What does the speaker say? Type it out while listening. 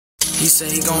He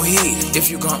say he gon' hit. If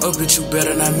you gon' up it, you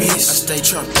better not miss. I stay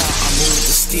trapped out, I move with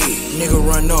the stick. Nigga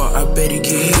run up, I bet he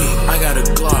get hit. I got a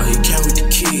Glock, it came with the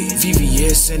kid.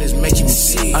 VVS and it's making me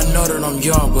sick. I know that I'm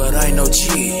young, but I ain't no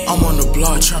cheat. I'm on the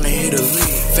block tryna hit a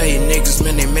lick. Fake niggas,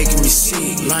 man, they making me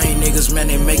sick. Lying niggas, man,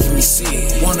 they making me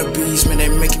sick. Wannabes, man, they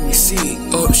making me sick.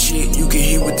 Up shit, you can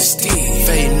hit with the stick.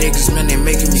 Fake niggas, man, they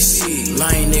making me sick.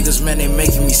 Lying niggas, man, they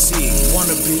making me sick.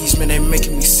 Wannabes, man, they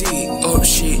making me sick. Up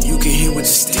shit, you can hit with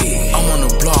the stick. I'm on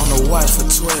the block, on the watch for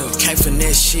 12. Can't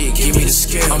finesse shit, give me the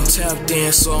scale. I'm tapped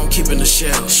in, so I'm keeping the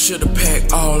shell. Shoulda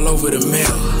packed all over the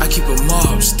mail. I keep a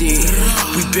mob still.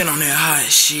 We been on that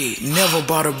hot shit. Never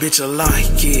bought a bitch a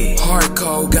like it.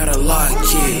 Hardcore, gotta lock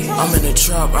it. I'm in the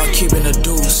trap, I keep in the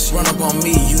deuce. Run up on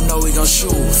me, you know we gon'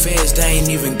 shoot. Feds, they ain't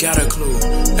even got a clue.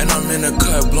 And I'm in the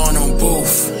cut, blowing on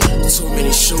booth. Too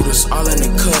many shooters, all in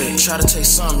the cut. Try to take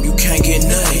something, you can't get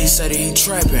nothing. He said that he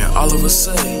trapping, all of a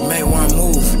sudden. Made one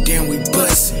move, then we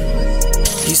bustin'.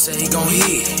 He say he gon'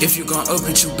 hit. If you gon' up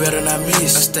it, you better not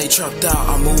miss. I stay trapped out,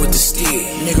 I move with the stick.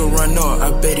 Nigga run up,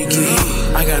 I bet he get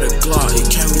hit. I got a Glock, it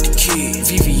came with the kid.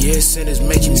 VVS and it's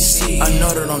making me sick. I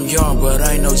know that I'm young, but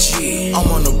I ain't no cheat.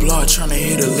 I'm on the block tryna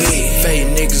hit a lick. Fake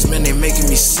niggas, man, they making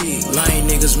me sick. Lying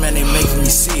niggas, man, they making me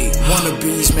sick.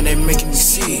 Wannabes, man, they making me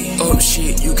sick. Up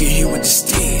shit, you can hit with the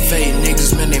stick. Fake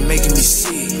niggas, man, they making me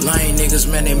sick. Lying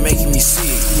niggas, man, they making me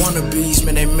sick. Wannabes,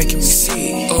 man, they making me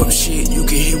sick. Up shit, you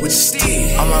can hit with the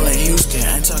stick. I'm all in Houston,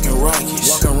 ain't talking Rockies.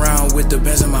 Walking around with the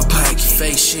bands in my pocket.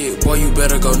 Fake shit, boy, you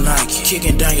better go Nike.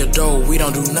 Kicking down your door, we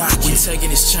don't do Nike. We taking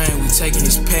his chain, we taking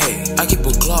his pad. I keep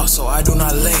a Glock, so I do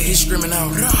not lag. He screaming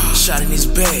out, shot in his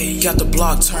bag. Got the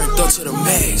block turned up to the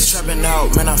max. Trapping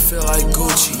out, man, I feel like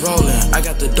Gucci. Rolling, I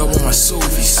got the dope on my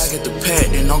Suvies. I get the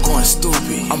pad, then I'm going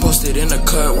stupid. I'm posted in the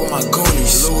cut with my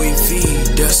goonies. Louis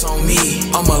V, that's on me.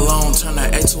 I'm alone, turn the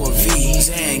A to a V.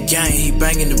 XanGang, he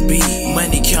banging the beat.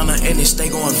 Money counter and it stay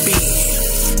going beat.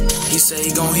 He say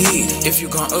he gon' hit. If you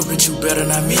gon' up it, you better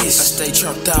not miss. I stay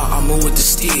trapped out, I move with the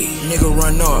stick. Nigga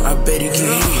run up, I bet he get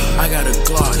hit. I got a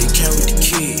Glock, it came with the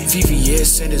kid.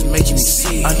 VVS and it's making me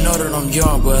sick. I know that I'm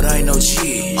young, but I ain't no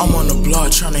cheat. I'm on the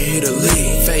block tryna hit a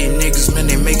lick. Fake niggas, man,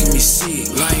 they making me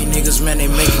sick. Lying niggas, man, they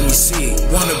making me sick.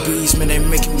 Wannabes, man, they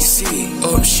making me sick.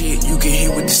 Up shit, you can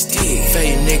hit with the stick.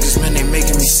 Fake niggas, man, they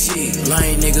making me sick.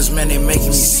 Lying niggas, man, they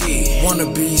making me sick.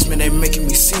 Wannabes, man, they making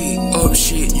me sick. Up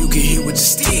shit, you can hit with the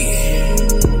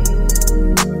stick.